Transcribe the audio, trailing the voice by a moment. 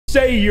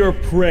Say your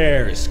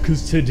prayers,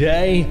 because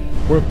today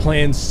we're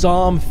playing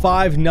Psalm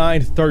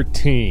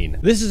 5913.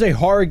 This is a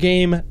horror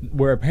game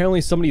where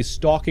apparently somebody is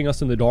stalking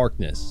us in the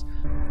darkness.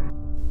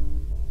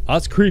 Oh,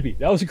 that's creepy.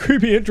 That was a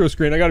creepy intro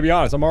screen, I gotta be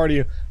honest. I'm already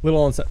a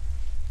little unset.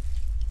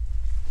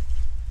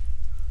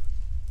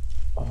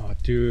 Oh,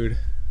 dude.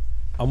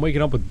 I'm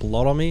waking up with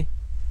blood on me.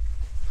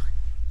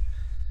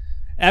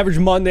 Average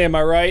Monday, am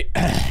I right?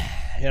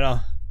 You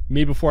know,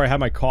 me before I had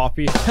my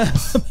coffee.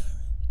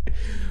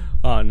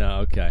 Oh, no,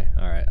 okay.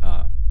 Alright,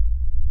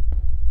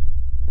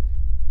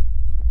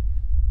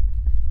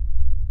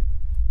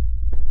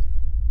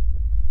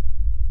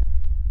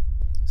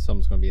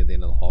 Someone's gonna be at the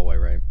end of the hallway,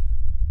 right?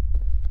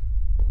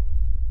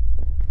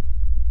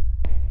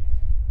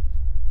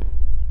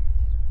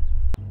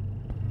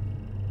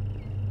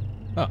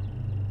 Oh.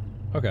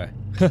 Okay.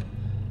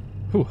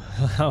 Whew.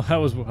 I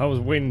was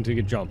waiting to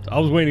get jumped. I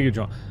was waiting to get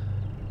jumped.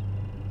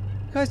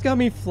 You guys got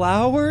me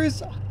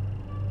flowers?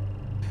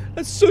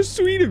 That's so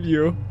sweet of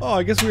you. Oh,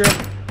 I guess we're...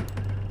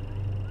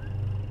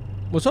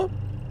 What's up?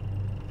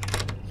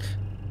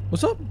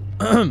 What's up?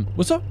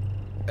 What's up?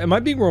 Am I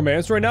being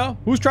romanced right now?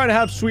 Who's trying to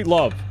have sweet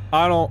love?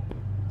 I don't...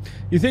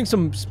 You think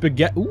some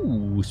spaghetti...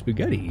 Ooh,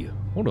 spaghetti.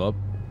 Hold up.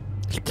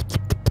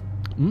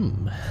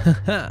 Mmm.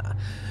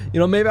 You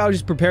know, maybe I was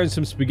just preparing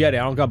some spaghetti.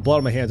 I don't got blood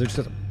on my hands. I just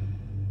got some...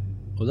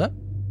 What was that?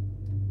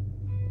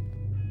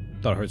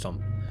 Thought I heard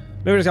something.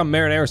 Maybe I just got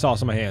marinara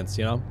sauce on my hands,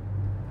 you know?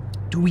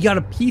 Dude, we got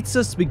a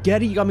pizza,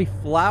 spaghetti, you got me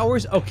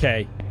flowers?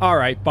 Okay.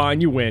 Alright,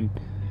 fine, you win.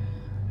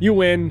 You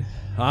win.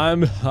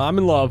 I'm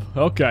in love.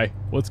 Okay.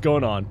 What's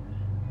going on?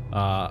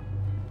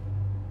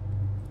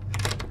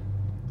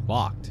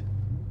 Locked.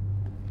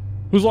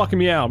 Who's locking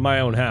me out of my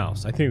own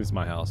house? I think it's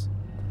my house.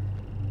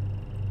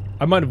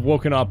 I might have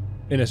woken up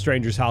in a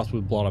stranger's house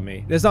with blood on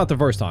me. It's not the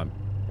first time.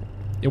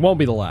 It won't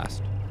be the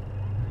last.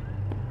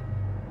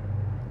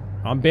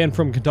 I'm banned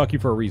from Kentucky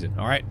for a reason,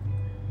 alright?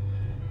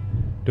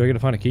 Do I get to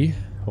find a key?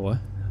 What?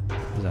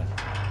 What is that?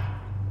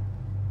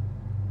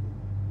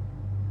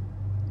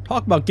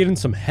 Talk about getting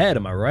some head,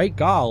 am I right?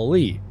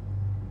 Golly.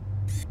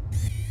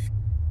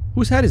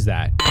 Whose head is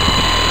that?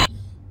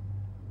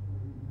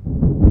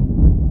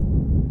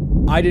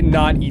 I did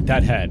not eat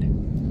that head.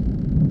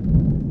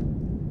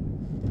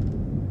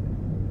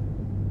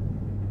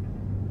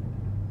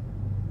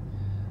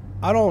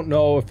 I don't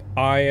know if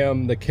I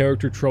am the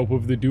character trope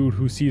of the dude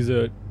who sees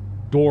a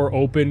door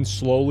open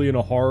slowly in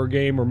a horror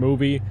game or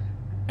movie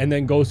and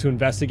then goes to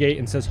investigate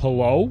and says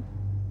hello.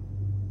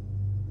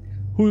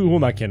 Who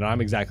am I kidding?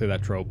 I'm exactly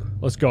that trope.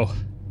 Let's go.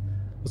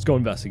 Let's go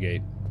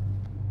investigate.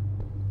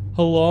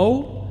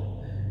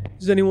 Hello?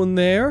 Is anyone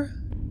there?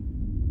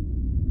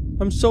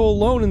 I'm so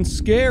alone and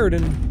scared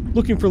and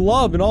looking for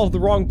love in all of the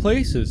wrong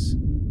places.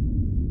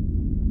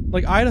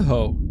 Like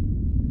Idaho.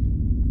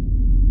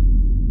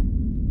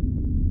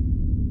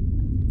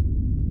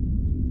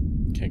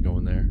 Can't go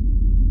in there.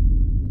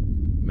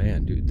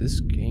 Man, dude, this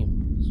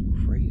game is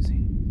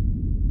crazy.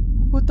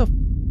 Who put the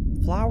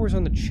flowers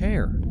on the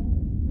chair?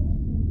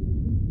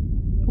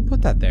 Who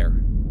put that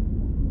there?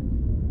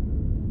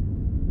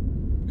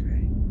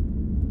 Okay.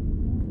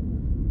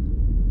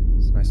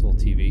 It's a nice little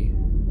TV.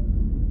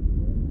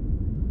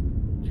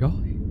 Y'all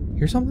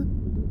hear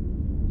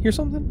something? Hear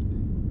something?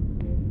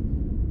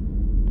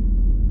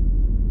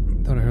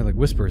 I thought I heard like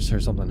whispers or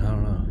something. I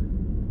don't know.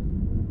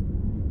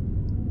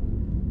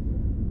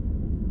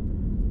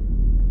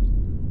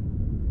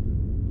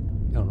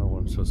 I don't know what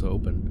I'm supposed to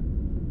open.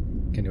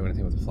 Can't do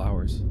anything with the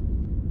flowers.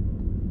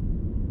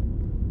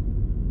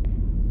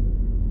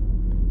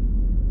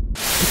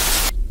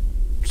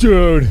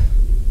 Dude!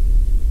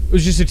 It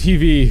was just a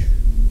TV.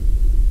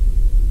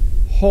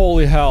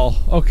 Holy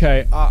hell.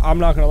 Okay, I'm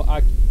not gonna...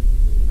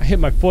 I hit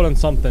my foot on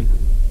something.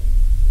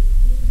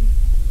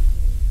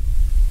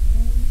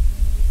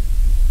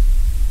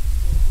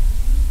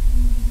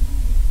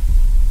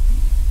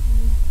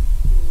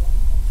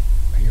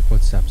 I hear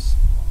footsteps.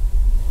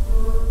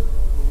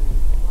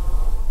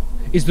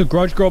 Is the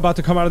Grudge girl about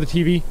to come out of the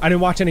TV? I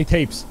didn't watch any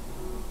tapes.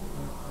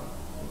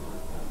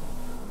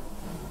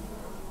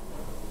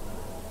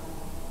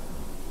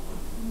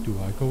 Do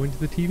I go into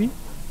the TV?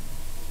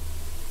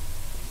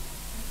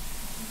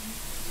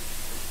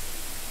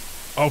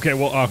 Okay,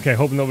 well, okay,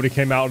 hope nobody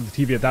came out of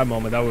the TV at that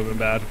moment. That would have been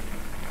bad.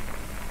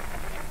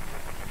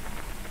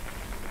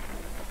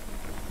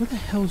 What the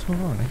hell is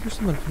going on? I hear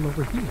someone from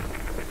over here.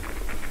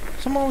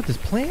 Someone with this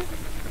plant?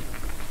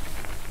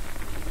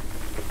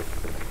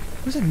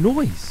 What's that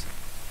noise?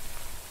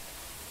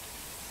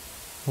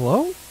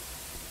 Hello?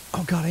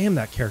 Oh god, I am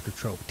that character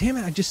trope. Damn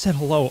it, I just said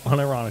hello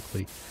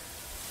unironically.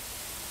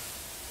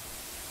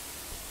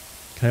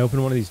 Can I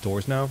open one of these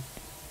doors now?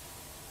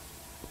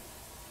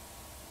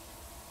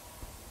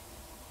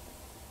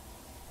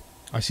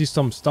 I see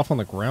some stuff on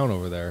the ground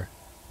over there.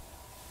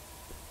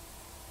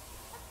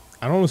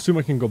 I don't assume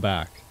I can go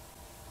back.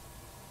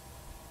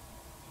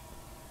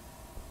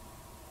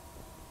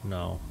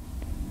 No.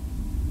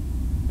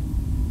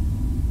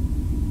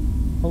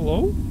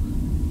 Hello?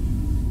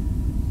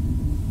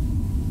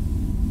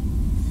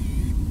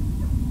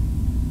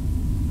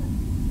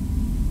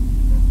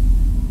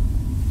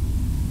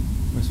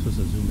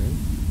 to zoom in.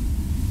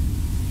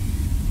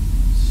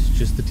 It's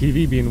just the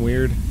TV being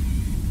weird.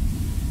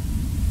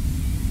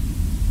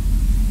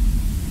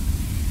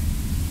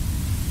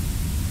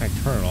 Can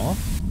I turn it off?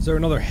 Is there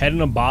another head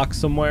in a box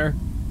somewhere?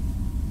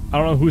 I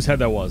don't know whose head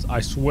that was.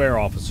 I swear,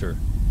 officer.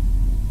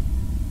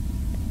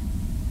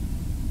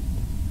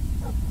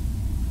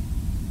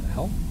 The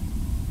hell?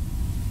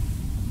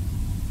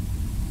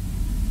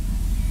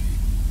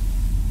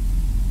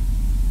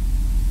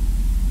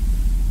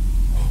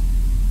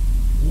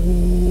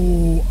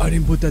 Oh, I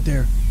didn't put that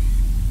there.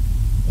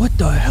 What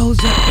the hell is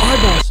that?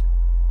 Eyeballs!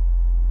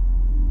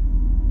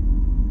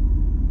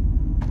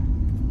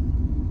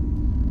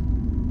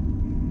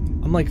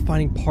 I'm like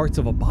finding parts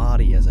of a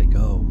body as I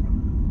go.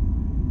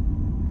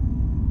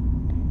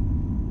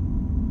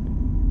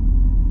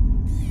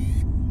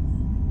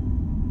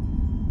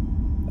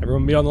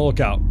 Everyone be on the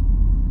lookout.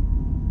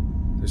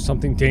 There's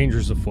something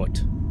dangerous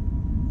afoot.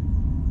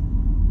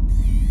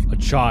 A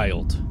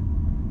child.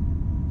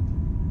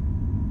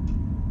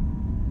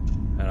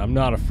 And I'm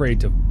not afraid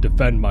to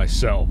defend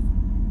myself.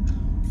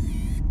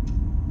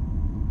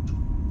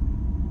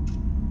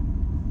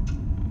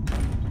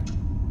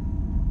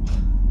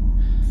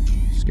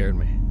 Scared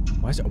me.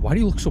 Why do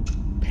you look so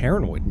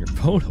paranoid in your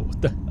photo?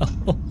 What the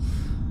hell?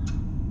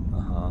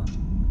 Uh-huh.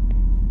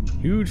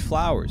 Huge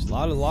flowers. A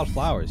lot of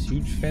flowers.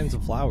 Huge fans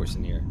of flowers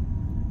in here.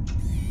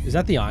 Is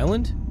that the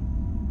island?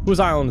 Whose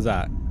island is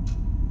that?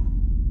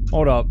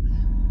 Hold up.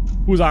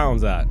 Whose island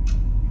is that?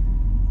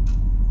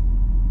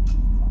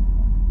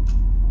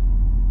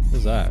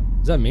 What's that?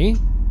 Is that me?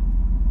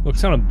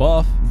 Looks kind of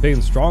buff, big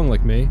and strong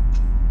like me.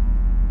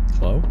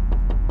 Hello?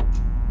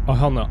 Oh,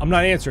 hell no. I'm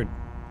not answering.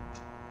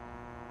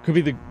 Could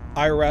be the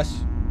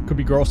IRS. Could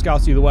be Girl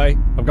Scouts. Either way,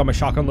 I've got my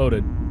shotgun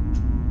loaded.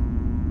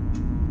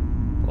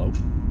 Hello?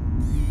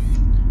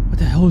 What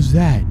the hell is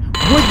that?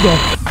 What the?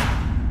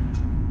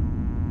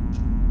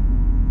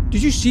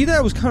 Did you see that?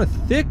 It was kind of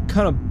thick,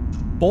 kind of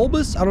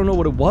bulbous. I don't know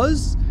what it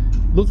was.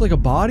 Looked like a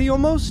body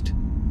almost.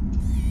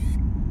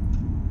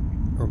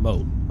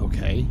 Remote.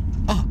 Okay.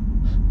 Ah.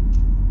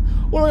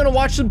 What, am I gonna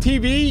watch some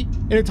TV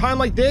in a time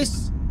like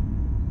this?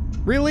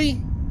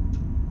 Really?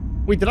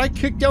 Wait, did I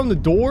kick down the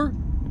door?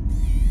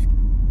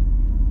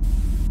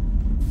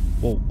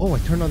 Whoa, oh, I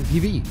turned on the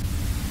TV.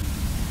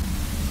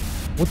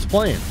 What's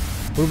playing?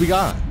 What do we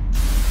got?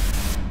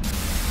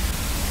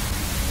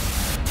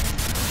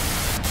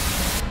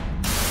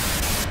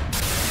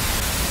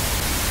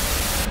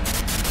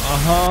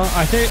 Uh-huh.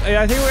 I think we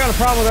got a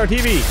problem with our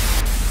TV.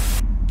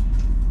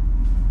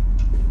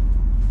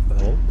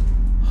 Oh.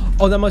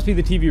 Oh, that must be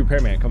the TV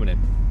repairman coming in.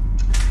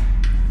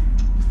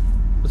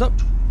 What's up?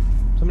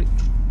 Somebody.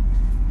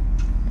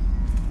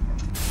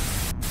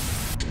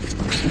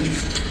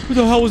 Who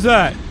the hell was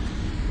that?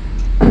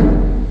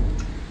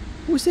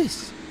 Who is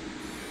this?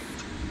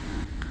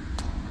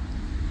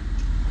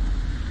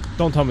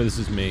 Don't tell me this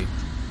is me.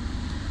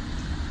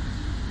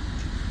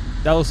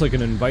 That looks like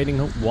an inviting,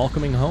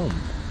 welcoming home.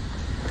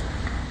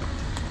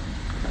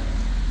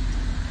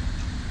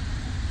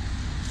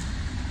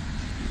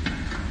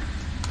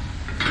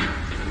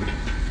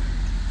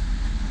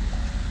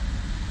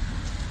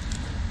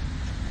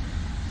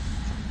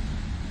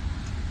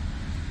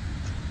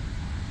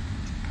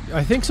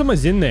 I think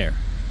someone's in there.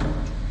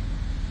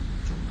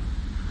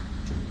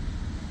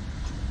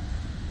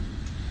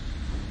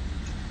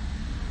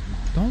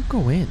 Don't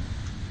go in.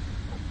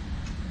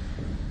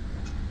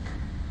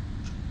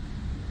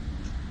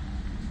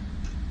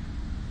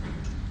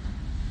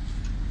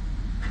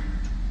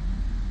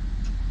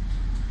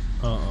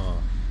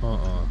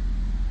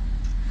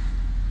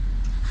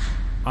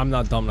 I'm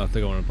not dumb enough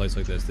to go in a place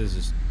like this. This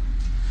is...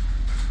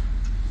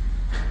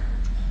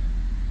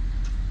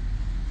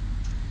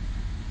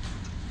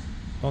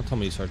 Don't tell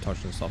me you start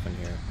touching stuff in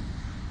here.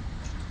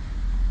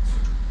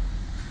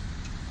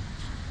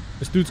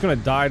 This dude's gonna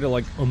die to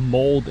like a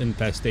mold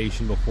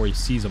infestation before he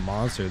sees a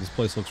monster. This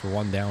place looks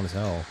run down as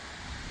hell.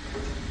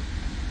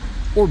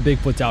 Or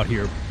Bigfoot's out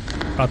here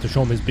about to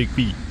show him his big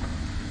feet.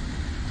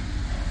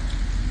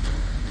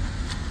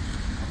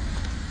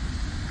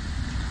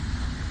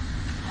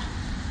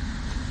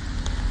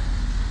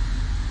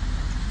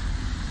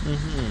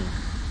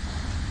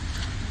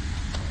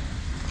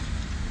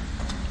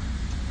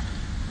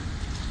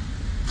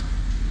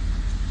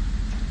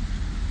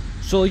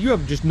 So you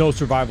have just no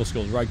survival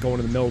skills, right?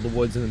 Going in the middle of the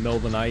woods in the middle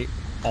of the night,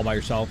 all by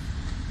yourself,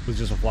 with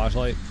just a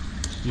flashlight.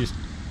 You just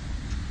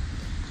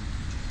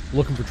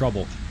looking for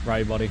trouble,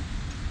 right, buddy?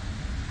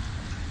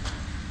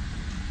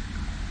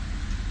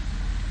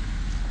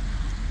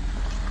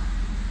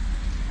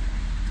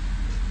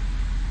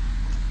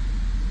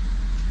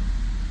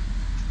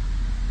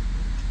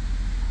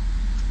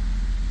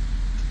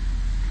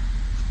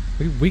 What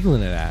are you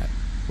wiggling it at?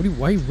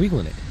 Why are you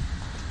wiggling it?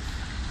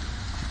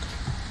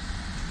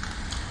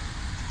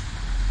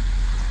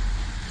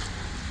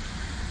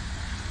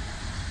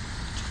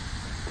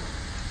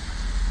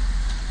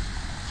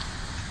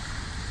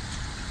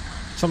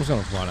 Someone's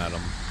gonna run at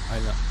him. I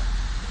know.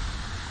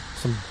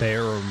 Some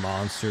bear or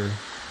monster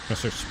gonna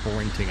start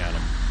sprinting at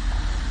him.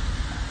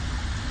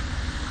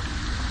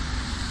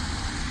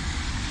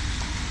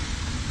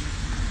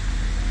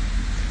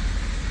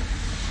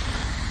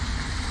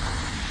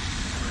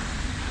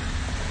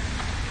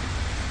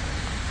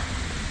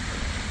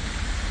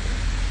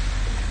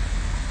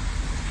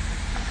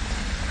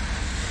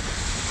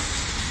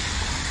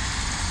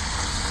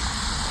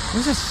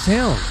 What's that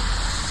sound?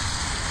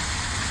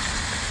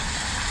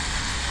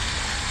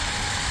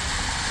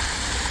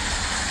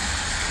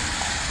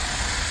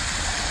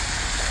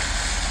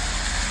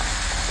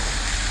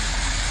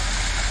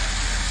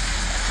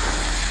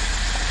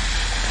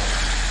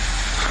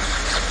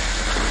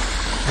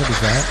 What is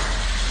that?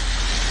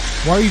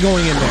 Why are you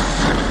going in there?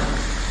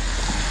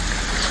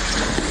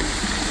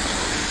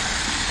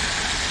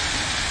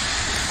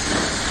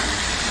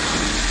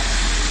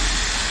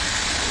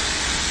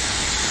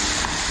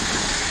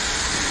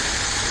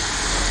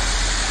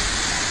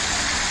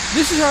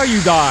 This is how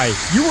you die.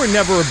 You were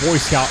never a Boy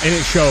Scout, and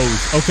it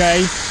shows,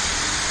 okay?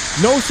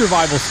 No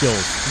survival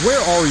skills. Where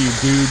are you,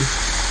 dude?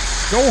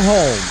 Go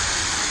home.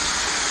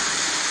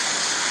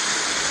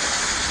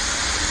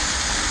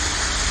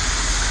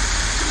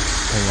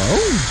 Hello?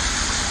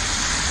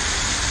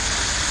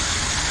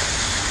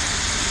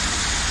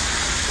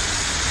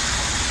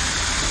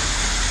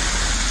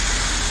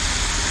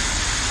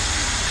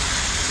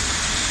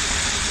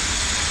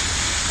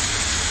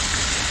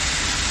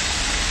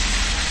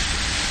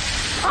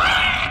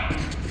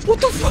 What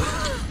the fuck?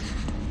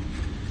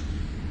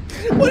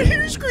 Why did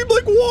you scream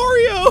like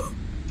Wario?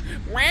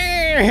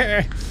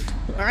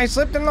 I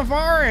slipped in the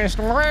forest.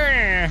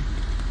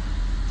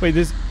 Wait,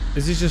 is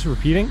this just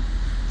repeating?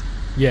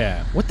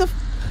 Yeah. What the?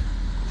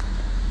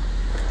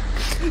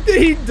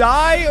 Did he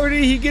die or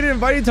did he get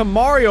invited to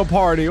Mario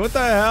Party? What the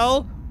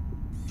hell?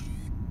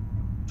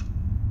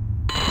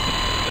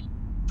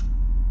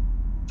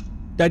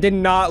 That did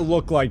not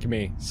look like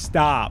me.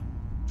 Stop.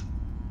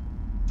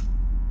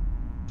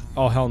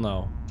 Oh, hell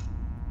no.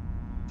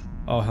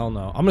 Oh, hell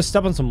no. I'm gonna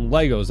step on some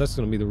Legos. That's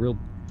gonna be the real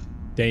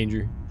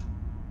danger.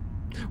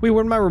 Wait,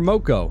 where'd my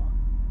remote go?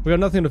 We got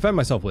nothing to defend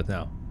myself with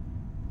now.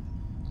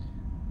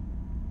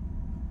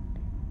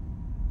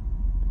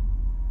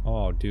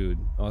 Oh, dude.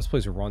 Oh, this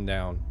place is run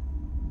down.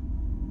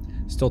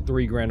 Still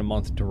 $3 grand a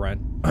month to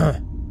rent.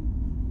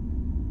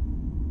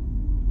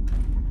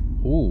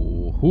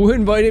 Ooh. Who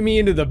invited me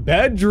into the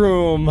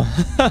bedroom?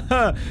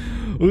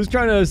 Who's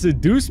trying to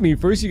seduce me?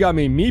 First you got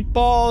me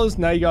meatballs,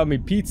 now you got me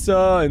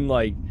pizza and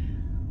like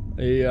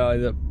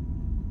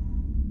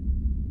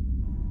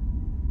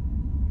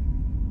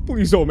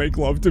Please don't make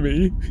love to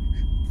me.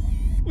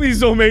 Please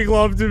don't make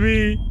love to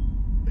me.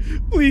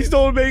 Please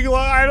don't make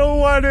love. I don't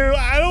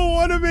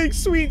want to make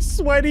sweet,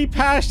 sweaty,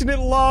 passionate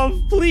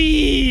love.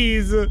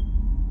 Please.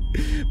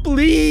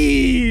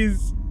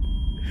 Please.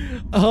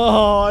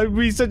 Oh, I'd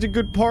be such a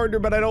good partner,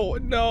 but I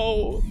don't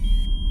know.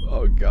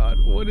 Oh God,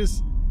 what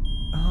is...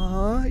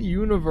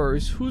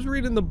 universe. Who's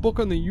reading the book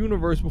on the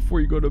universe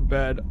before you go to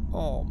bed?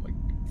 Oh my...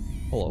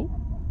 Hello?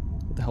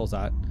 What the hell is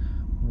that?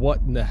 What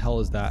in the hell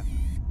is that?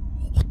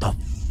 What the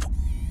fuck?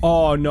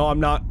 Oh, no,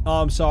 I'm not.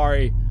 Oh, I'm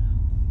sorry.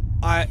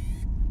 I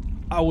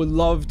would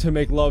love to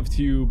make love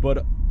to you,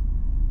 but...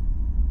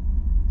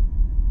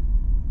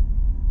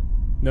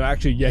 No,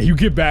 actually, yeah, you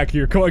get back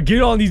here. Come on,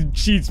 get on these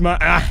sheets, man.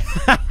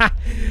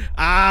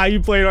 Ah, you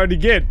playing hard to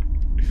get.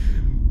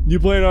 You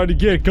playing hard to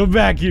get. Come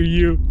back here,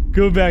 you.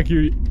 Come back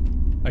here.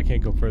 I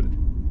can't go further.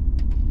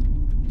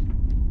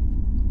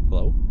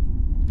 Hello?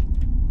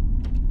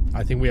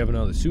 I think we have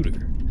another suitor.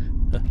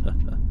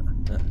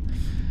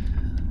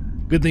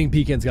 Good thing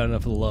Pecan's got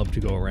enough of the love to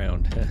go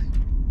around.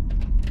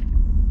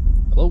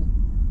 Hello?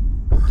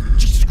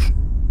 Jesus Christ.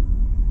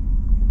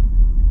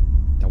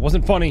 That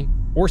wasn't funny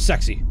or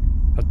sexy.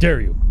 How dare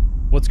you?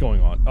 What's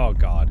going on? Oh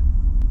God.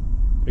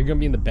 Are you gonna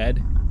be in the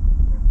bed?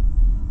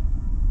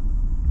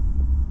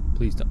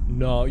 Please don't.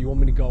 No, you want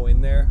me to go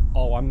in there?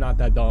 Oh, I'm not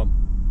that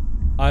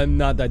dumb. I'm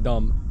not that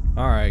dumb.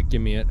 Alright,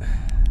 give me it.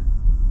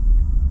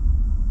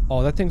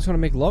 Oh, that thing's gonna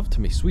make love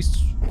to me. Sweet,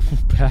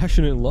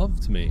 passionate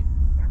love to me.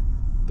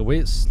 The way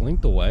it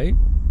slinked away.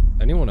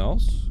 Anyone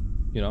else?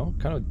 You know,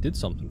 kind of did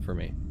something for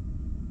me.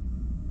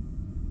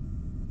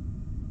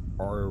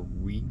 Are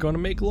we gonna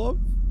make love?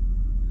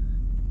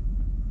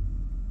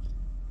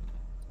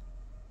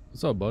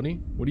 What's up, buddy?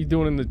 What are you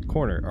doing in the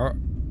corner? Are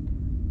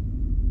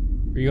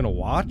you gonna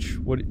watch?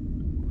 What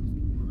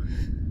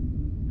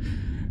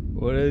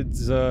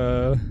is,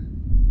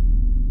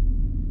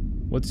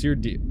 what's your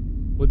deal?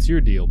 What's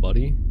your deal,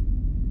 buddy?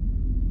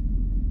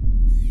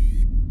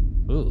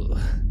 Ugh.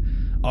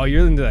 Oh,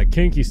 you're into that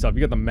kinky stuff. You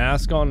got the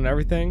mask on and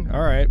everything?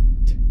 Alright.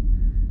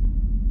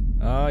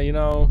 You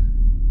know,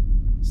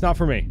 it's not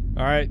for me.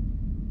 Alright?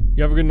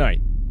 You have a good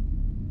night.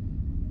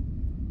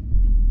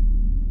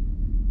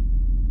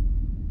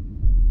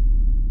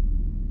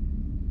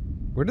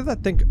 Where did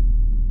that thing go?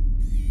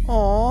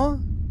 Aww.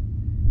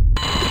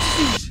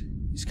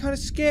 He's kind of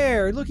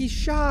scared. Look, he's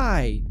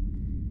shy.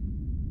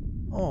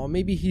 Oh,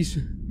 maybe it's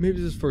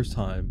his first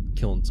time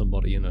killing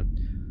somebody in a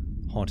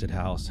haunted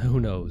house. Who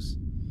knows?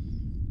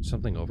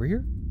 Something over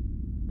here?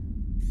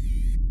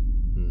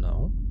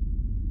 No.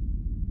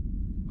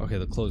 Okay,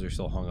 the clothes are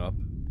still hung up.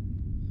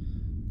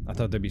 I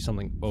thought there'd be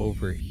something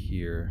over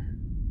here.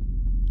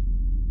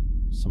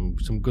 Some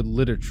good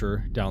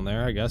literature down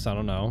there, I guess. I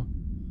don't know.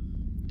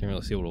 Didn't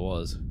really see what it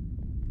was.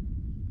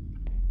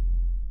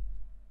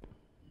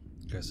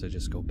 Guess I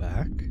just go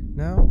back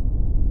now?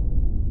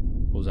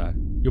 What was that?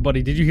 Yo,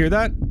 buddy, did you hear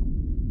that?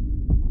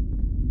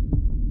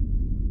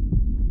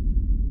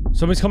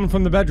 Somebody's coming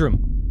from the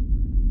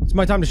bedroom. It's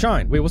my time to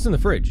shine. Wait, what's in the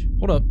fridge?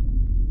 Hold up.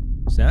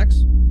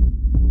 Snacks?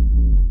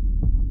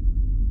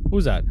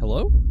 Who's that?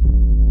 Hello?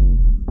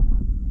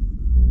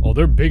 Oh,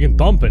 they're big and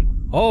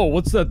thumping. Oh,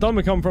 what's that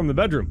thumping coming from the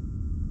bedroom?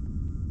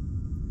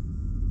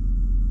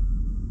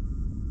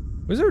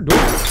 Was there a door?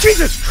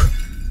 Jesus!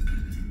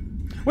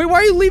 Wait, why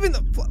are you leaving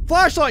the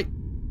flashlight?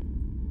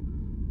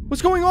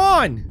 What's going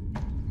on?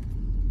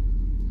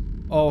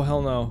 Oh,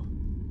 hell no.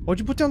 Why'd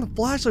you put down the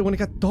flashlight when it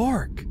got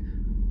dark?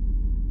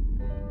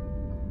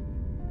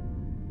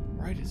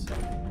 Right as...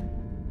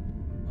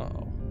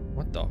 Uh-oh.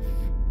 What the f...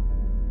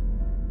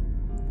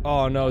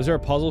 Oh no, is there a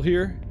puzzle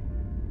here?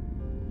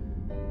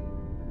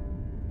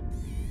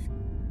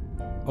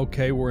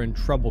 Okay, we're in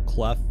treble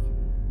clef.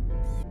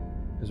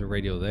 There's a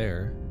radio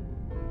there.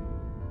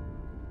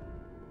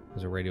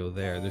 There's a radio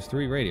there. There's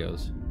 3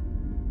 radios.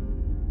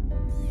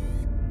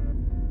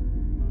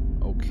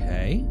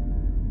 Okay.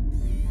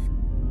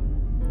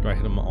 Do I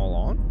hit them all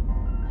on?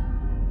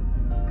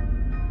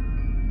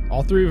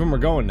 All 3 of them are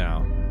going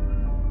now.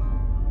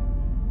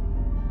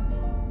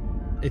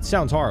 It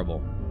sounds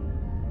horrible.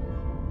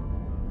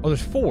 Oh,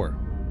 there's 4.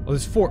 Oh,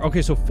 there's 4.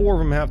 Okay, so 4 of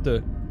them have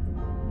to...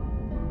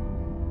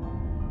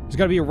 There's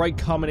gotta be a right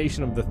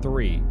combination of the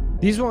 3.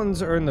 These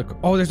ones are in the...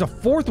 Oh, there's a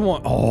 4th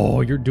one. Oh,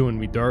 you're doing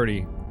me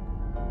dirty.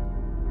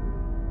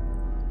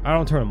 I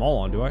don't turn them all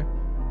on, do I?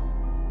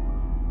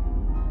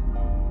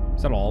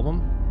 Is that all of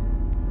them?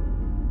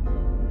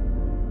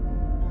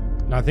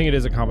 No, I think it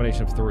is a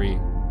combination of 3.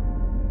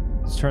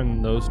 Let's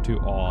turn those 2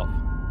 off.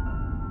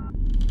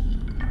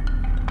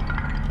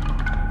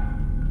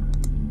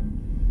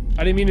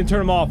 I didn't mean to turn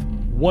them off.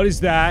 What is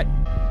that?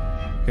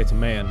 Okay, it's a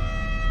man.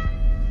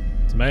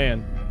 It's a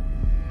man.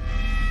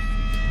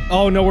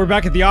 Oh no, we're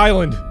back at the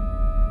island.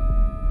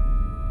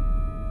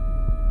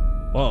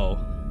 Whoa.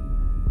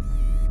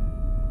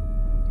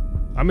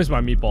 I miss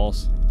my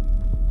meatballs.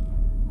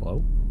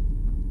 Hello?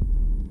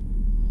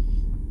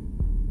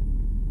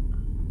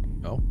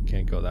 Oh,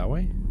 can't go that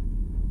way?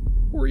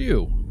 Who are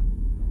you?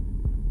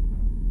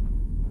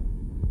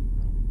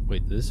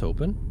 Wait, did this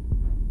open?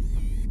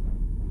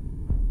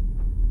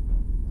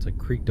 It's like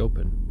creaked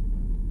open.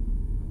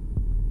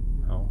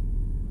 Oh.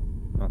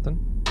 Nothing?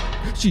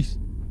 Jeez!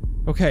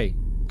 Okay.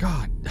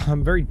 God,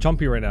 I'm very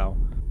jumpy right now.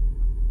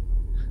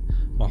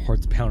 My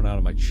heart's pounding out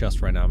of my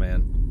chest right now,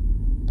 man.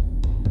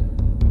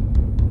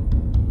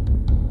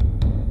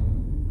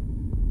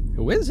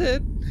 Who is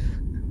it?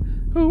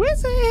 Who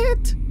is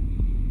it?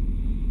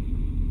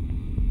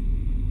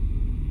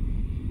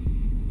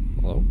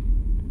 Hello?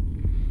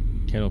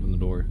 Can't open the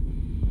door.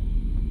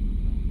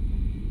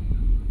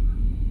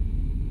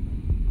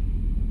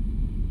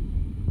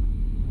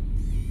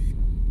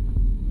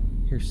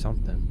 Here's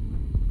something.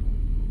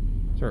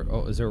 Is there,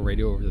 oh, is there a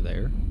radio over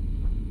there?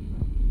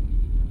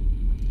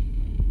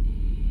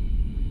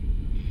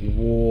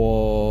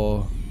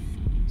 Whoa.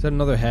 Is that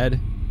another head?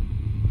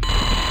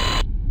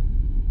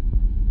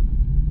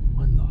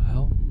 What in the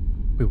hell?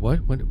 Wait, what?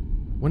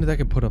 When did that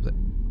get put up there?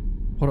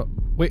 Hold up.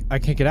 Wait, I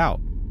can't get out.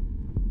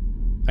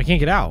 I can't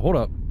get out. Hold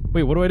up.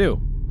 Wait, what do I do?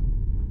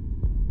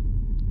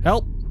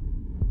 Help!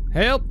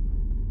 Help!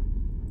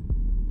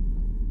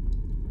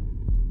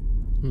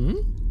 Hmm?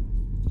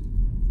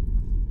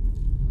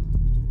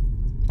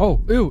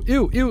 Oh, ew,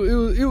 ew, ew,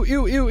 ew, ew,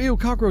 ew, ew, ew,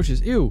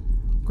 cockroaches, ew,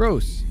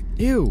 gross,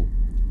 ew,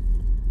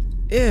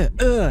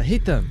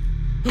 hate them.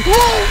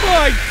 Oh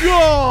my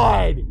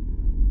god!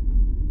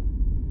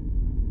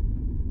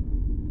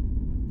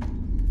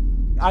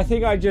 I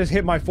think I just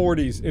hit my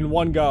 40s in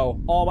one go.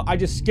 I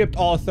just skipped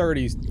all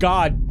 30s.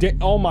 God,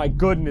 oh my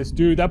goodness,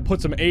 dude, that put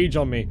some age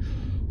on me.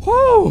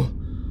 Whew!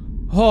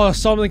 Oh,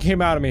 something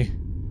came out of me.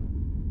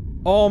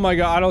 Oh my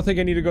god, I don't think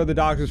I need to go to the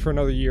doctors for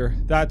another year.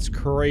 That's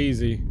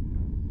crazy.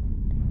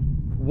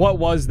 What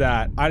was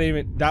that? I didn't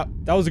even...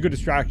 That was a good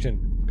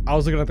distraction. I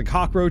was looking at the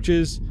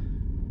cockroaches.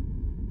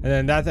 And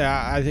then that...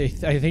 I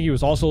think he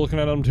was also looking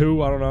at them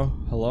too. I don't know.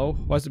 Hello?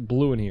 Why is it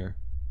blue in here?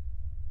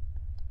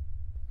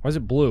 Why is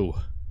it blue?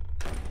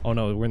 Oh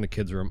no, we're in the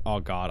kids' room. Oh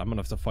god, I'm gonna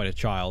have to fight a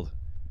child.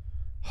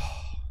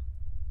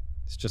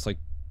 It's just like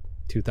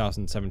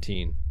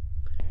 2017.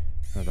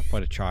 I have to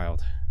fight a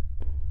child.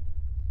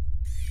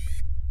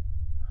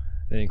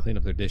 They didn't clean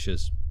up their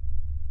dishes.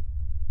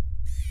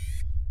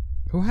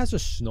 Who has a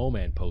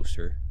snowman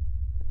poster?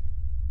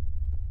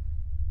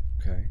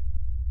 Okay.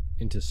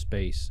 Into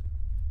space.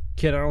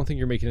 Kid, I don't think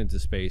you're making it into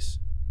space.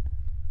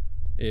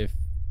 If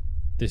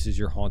this is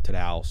your haunted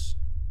house.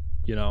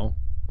 You know?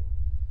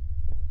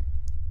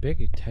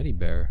 Big teddy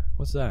bear.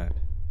 What's that?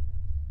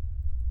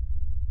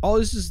 Oh,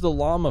 this is the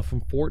llama from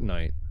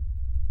Fortnite.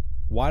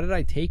 Why did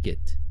I take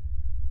it?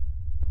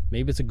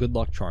 Maybe it's a good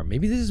luck charm.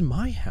 Maybe this is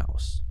my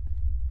house.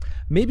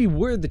 Maybe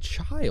we're the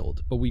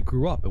child, but we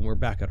grew up and we're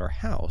back at our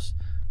house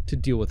to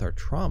deal with our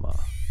trauma.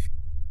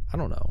 I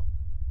don't know.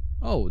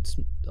 Oh, it's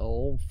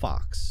old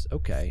fox.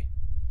 Okay.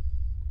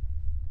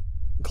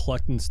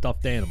 Collecting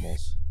stuffed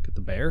animals. Get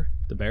the bear?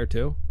 The bear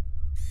too?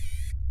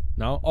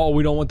 No? Oh,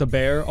 we don't want the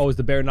bear? Oh, is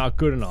the bear not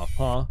good enough,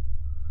 huh?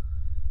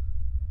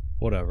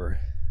 Whatever.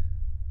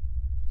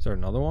 Is there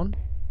another one?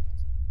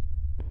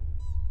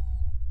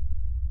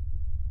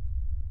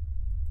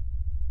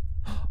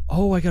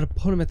 Oh, I gotta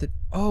put him at the...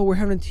 Oh, we're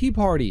having a tea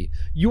party.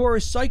 You are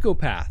a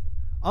psychopath.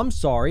 I'm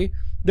sorry.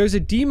 There's a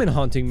demon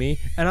hunting me,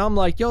 and I'm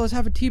like, yo, let's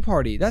have a tea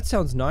party. That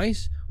sounds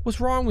nice. What's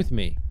wrong with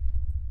me?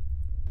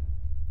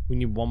 We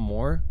need one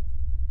more?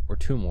 Or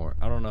two more.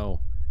 I don't know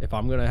if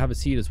I'm gonna have a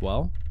seat as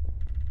well.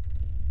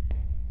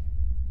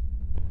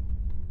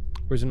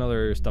 Where's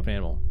another stuffed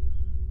animal?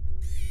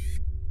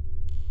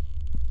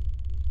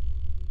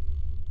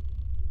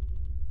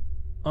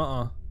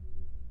 I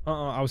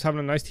was having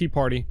a nice tea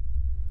party.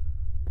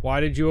 Why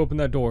did you open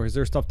that door? Is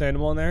there a stuffed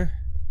animal in there?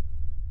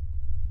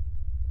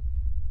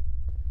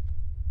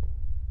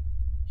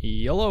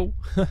 Yellow.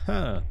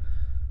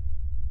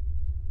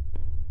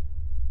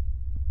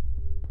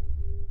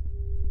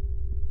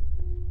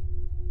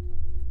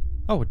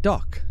 Oh, a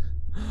duck.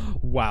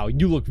 Wow,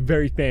 you look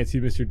very fancy,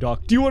 Mr.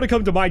 Duck. Do you want to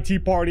come to my tea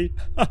party?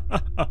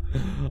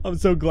 I'm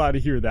so glad to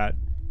hear that.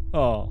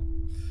 Oh.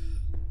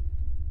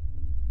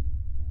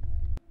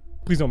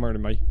 Please don't murder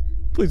me.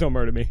 Please don't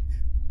murder me.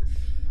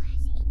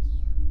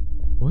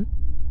 What?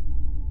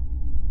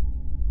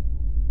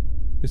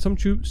 Did some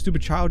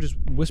stupid child just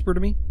whisper to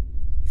me?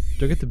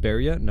 Do I get the bear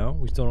yet? No,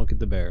 we still don't get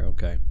the bear.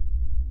 Okay.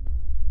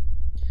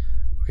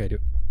 Okay,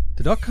 dude.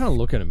 The duck kind of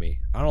looking at me.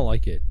 I don't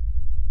like it.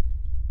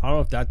 I don't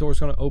know if that door's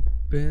gonna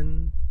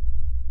open.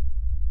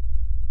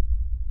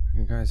 I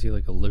can kind of see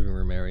like a living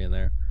room area in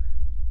there.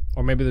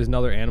 Or maybe there's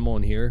another animal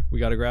in here we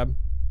gotta grab.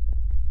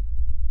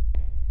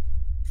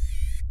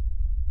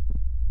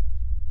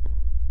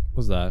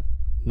 What's that?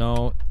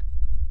 No.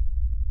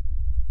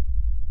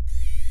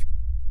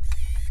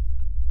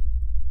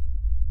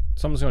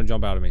 Someone's gonna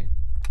jump out at me.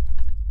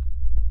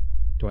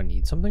 Do I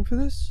need something for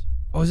this?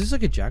 Oh, is this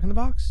like a Jack in the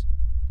Box?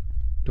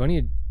 Do I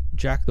need a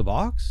Jack the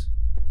Box?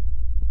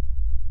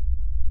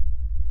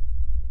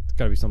 It's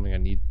gotta be something I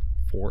need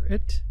for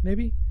it,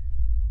 maybe?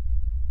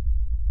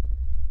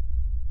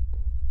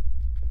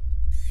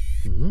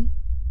 Hmm?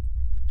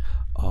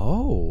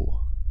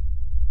 Oh.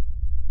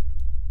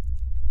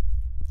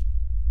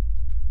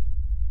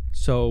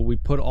 So we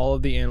put all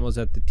of the animals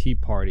at the tea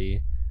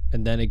party,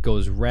 and then it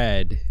goes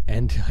red,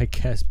 and I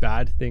guess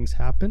bad things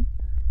happen?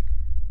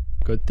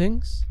 Good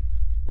things?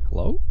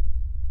 Hello?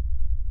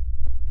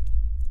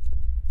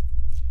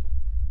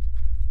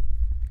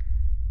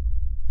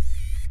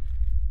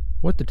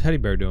 What the teddy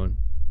bear doing?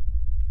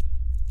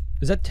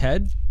 Is that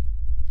Ted?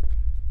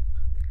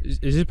 Is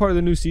this part of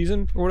the new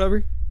season or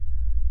whatever?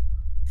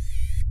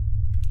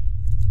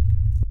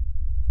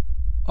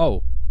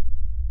 Oh.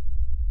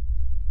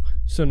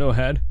 So no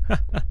head.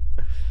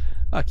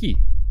 Ah, key.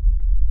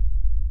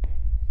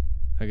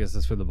 I guess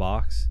that's for the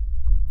box.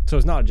 So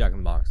it's not a Jack in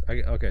the Box.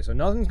 Okay, so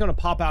nothing's gonna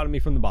pop out of me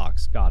from the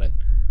box. Got it.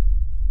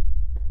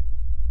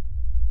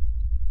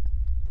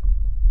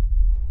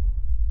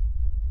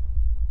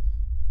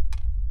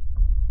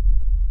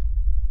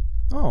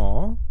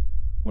 Aw,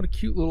 what a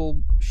cute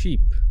little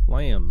sheep.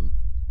 Lamb.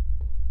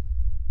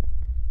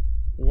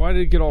 Why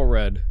did it get all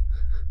red?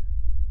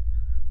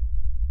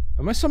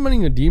 Am I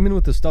summoning a demon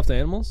with the stuffed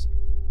animals?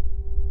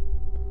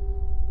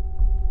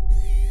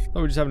 I thought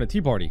we were just having a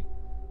tea party.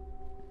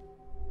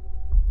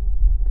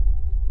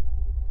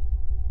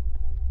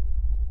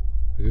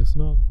 I guess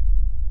not.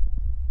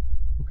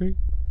 Okay.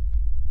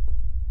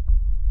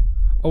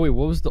 Oh wait,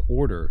 what was the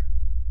order?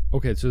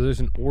 Okay, so there's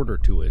an order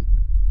to it.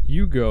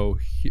 You go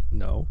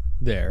no,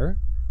 there.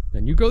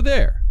 Then you go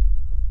there.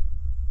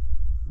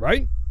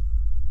 Right?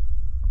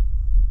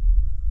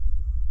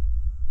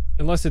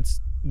 Unless it's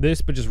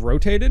this but just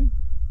rotated?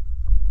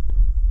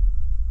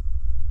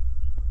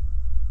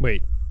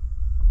 Wait.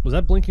 Was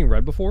that blinking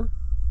red before?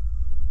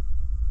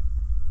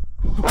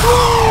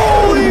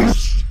 Holy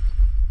sh!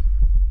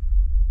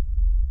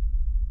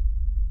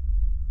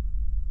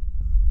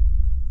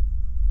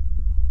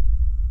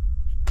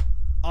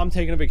 I'm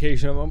taking a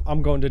vacation.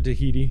 I'm going to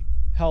Tahiti.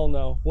 Hell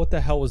no. What the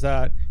hell was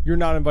that? You're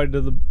not invited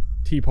to the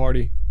tea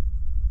party.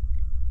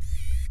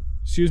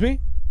 Excuse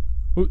me?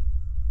 Who?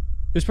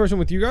 This person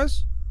with you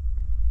guys?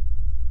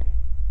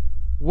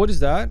 What is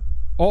that?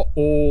 Oh,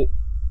 oh.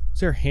 Is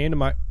there a hand in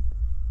my...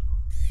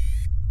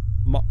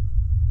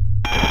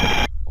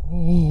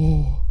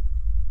 Oh.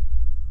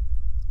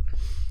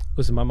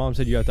 Listen, my mom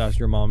said you have to ask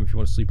your mom if you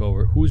want to sleep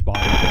over. Whose body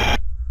is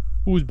that?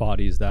 Whose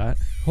body is that?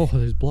 Oh,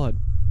 there's blood.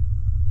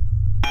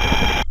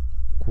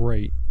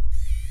 Great.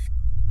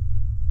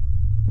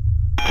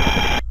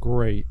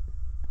 Great.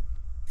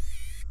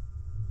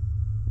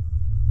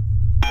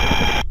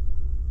 I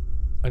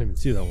didn't even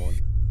see that one.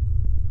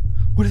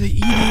 What are they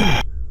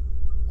eating?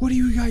 What are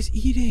you guys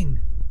eating?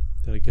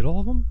 Did I get all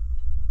of them?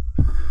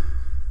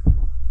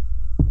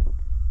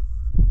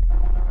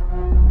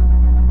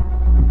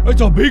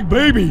 That's a big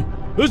baby.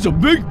 That's a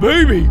big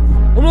baby.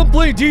 I'm not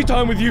playing tea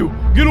time with you.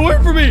 Get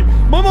away from me.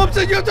 My mom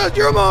said you have to ask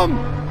your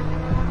mom.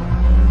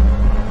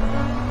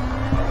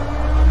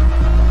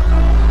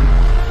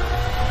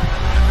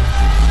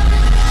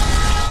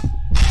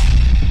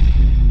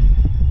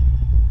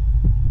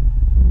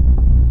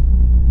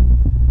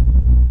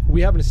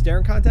 having a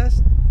staring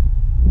contest?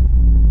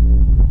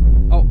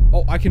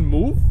 Oh, I can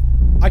move?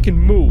 I can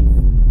move.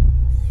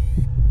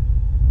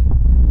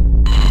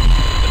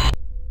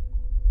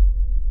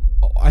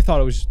 Oh, I thought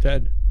I was just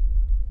dead.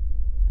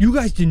 You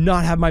guys did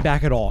not have my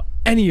back at all.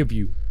 Any of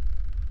you.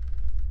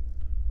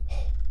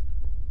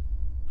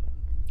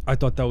 I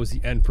thought that was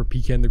the end for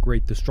Pecan the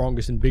Great, the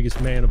strongest and biggest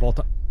man of all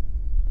time.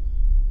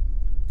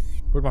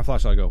 Where'd my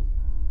flashlight go?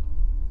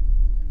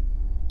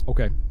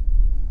 Okay.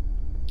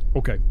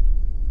 Okay.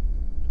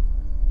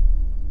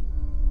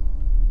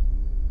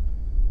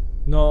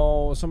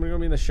 No, somebody gonna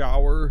be in the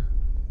shower?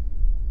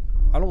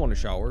 I don't want to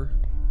shower.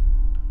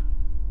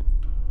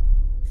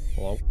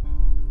 Hello?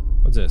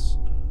 What's this?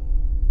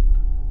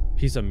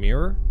 Piece of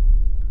mirror?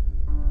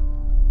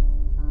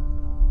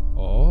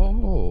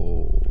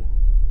 Oh.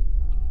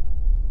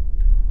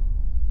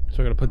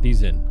 So I gotta put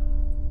these in.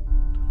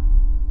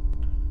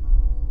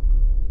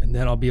 And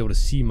then I'll be able to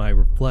see my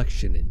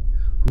reflection and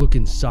look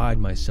inside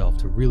myself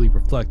to really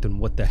reflect on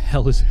what the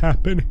hell is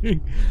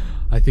happening.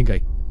 I think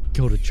I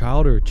killed a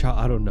child or a child.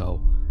 I don't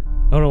know.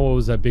 I don't know what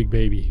was that big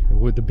baby.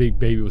 What the big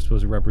baby was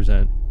supposed to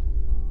represent.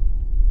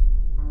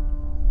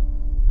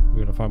 We're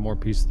gonna find more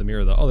pieces of the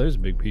mirror though. Oh, there's a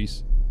big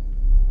piece.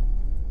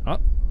 Huh?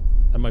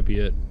 That might be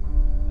it.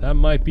 That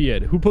might be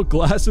it. Who put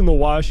glass in the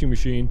washing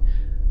machine?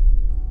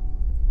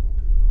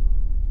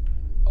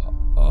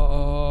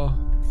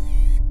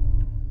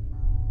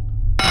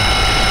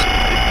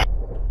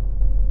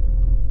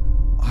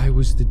 I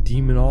was the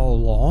demon all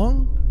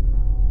along?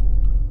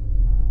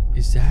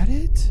 Is that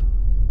it?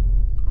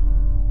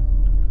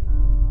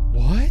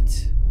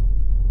 What?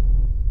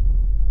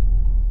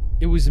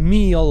 It was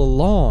me all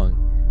along.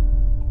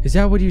 Is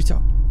that what you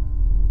thought?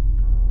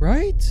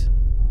 Right?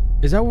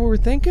 Is that what we're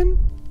thinking?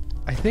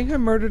 I think I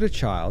murdered a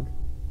child.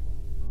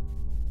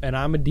 And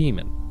I'm a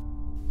demon.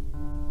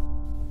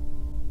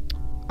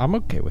 I'm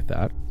okay with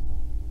that.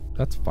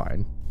 That's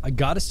fine. I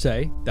gotta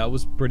say, that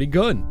was pretty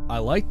good. I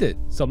liked it.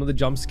 Some of the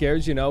jump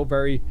scares, you know,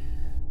 very,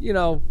 you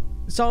know,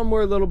 some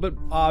were a little bit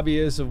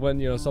obvious of when,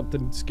 you know,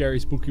 something scary,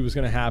 spooky was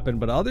gonna happen,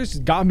 but others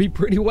got me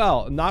pretty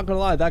well. I'm not gonna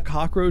lie, that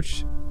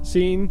cockroach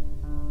scene,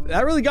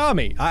 that really got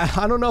me.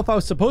 I don't know if I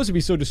was supposed to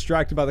be so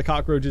distracted by the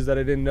cockroaches that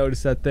I didn't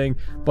notice that thing,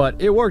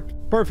 but it worked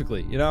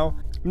perfectly, you know?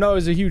 No, I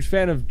was a huge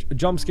fan of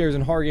jump scares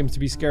and horror games to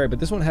be scary, but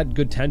this one had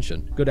good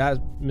tension, good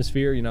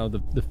atmosphere. You know,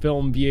 the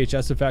film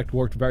VHS effect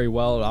worked very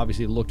well. It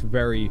obviously looked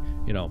very,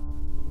 you know,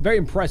 very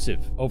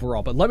impressive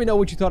overall. But let me know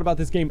what you thought about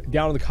this game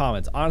down in the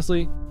comments.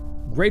 Honestly,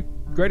 great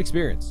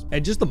experience.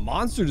 And just the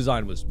monster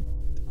design was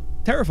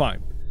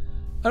terrifying.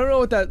 I don't know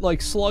what that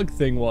like slug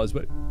thing was,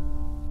 but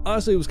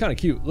honestly, it was kind of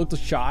cute. It looked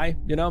shy,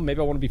 you know, maybe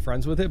I want to be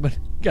friends with it. But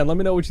again, let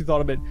me know what you thought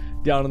of it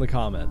down in the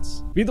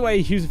comments. Either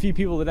way, here's a few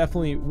people that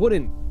definitely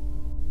wouldn't,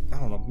 I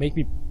don't know, make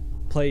me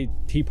play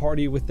Tea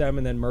Party with them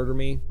and then murder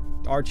me.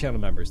 Our channel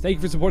members. Thank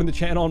you for supporting the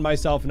channel and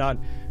myself, not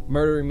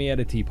murdering me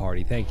at a tea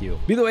party. Thank you.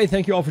 Either way,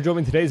 thank you all for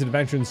joining today's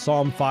adventure in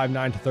Psalm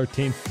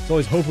 5:9-13. As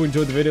always, hope you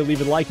enjoyed the video.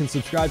 Leave a like and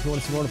subscribe if you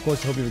want to see more. And of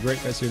course, I hope you have a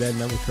great rest of your day.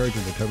 Remember, courage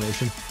and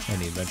determination, and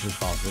the adventure is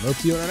possible. And hope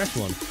to see you in our next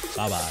one.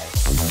 Bye-bye.